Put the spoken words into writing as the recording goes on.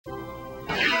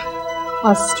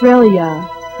Australia,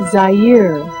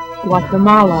 Zaire,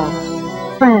 Guatemala,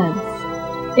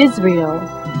 France, Israel,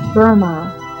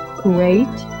 Burma,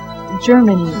 Kuwait,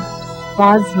 Germany,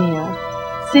 Bosnia,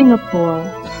 Singapore,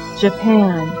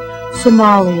 Japan,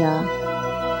 Somalia.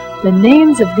 The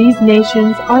names of these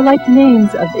nations are like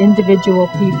names of individual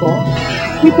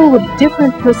people with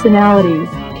different personalities,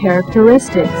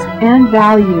 characteristics, and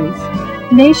values.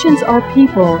 Nations are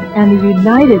people, and the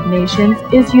United Nations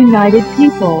is united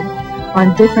people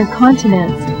on different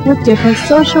continents with different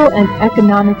social and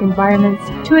economic environments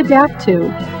to adapt to.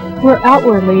 We're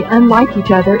outwardly unlike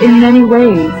each other in many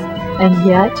ways, and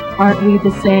yet aren't we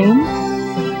the same?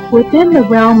 Within the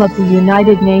realm of the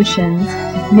United Nations,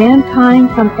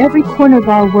 mankind from every corner of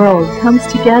our world comes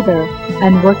together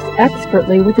and works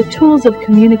expertly with the tools of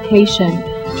communication,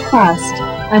 trust,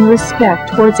 and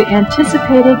respect towards the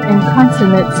anticipated and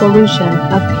consummate solution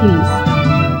of peace.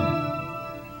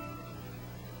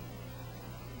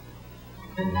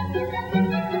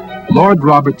 Lord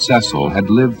Robert Cecil had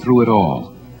lived through it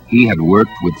all. He had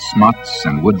worked with Smuts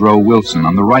and Woodrow Wilson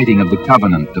on the writing of the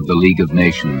Covenant of the League of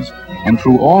Nations, and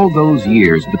through all those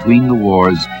years between the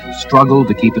wars, struggled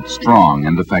to keep it strong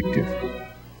and effective.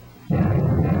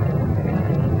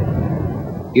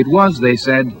 It was, they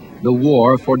said, the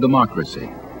war for democracy,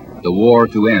 the war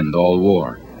to end all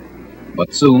war.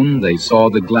 But soon they saw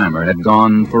the glamour had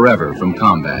gone forever from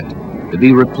combat, to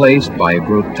be replaced by a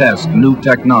grotesque new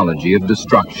technology of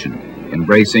destruction,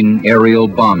 embracing aerial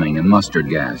bombing and mustard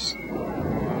gas.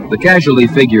 The casualty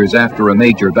figures after a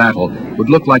major battle would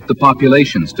look like the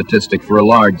population statistic for a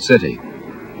large city.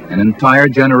 An entire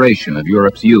generation of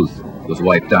Europe's youth was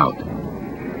wiped out.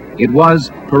 It was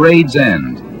parade's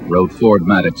end, wrote Ford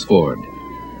Madox Ford.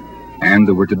 And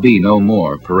there were to be no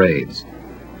more parades.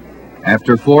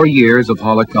 After 4 years of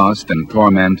Holocaust and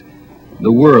torment,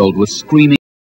 the world was screaming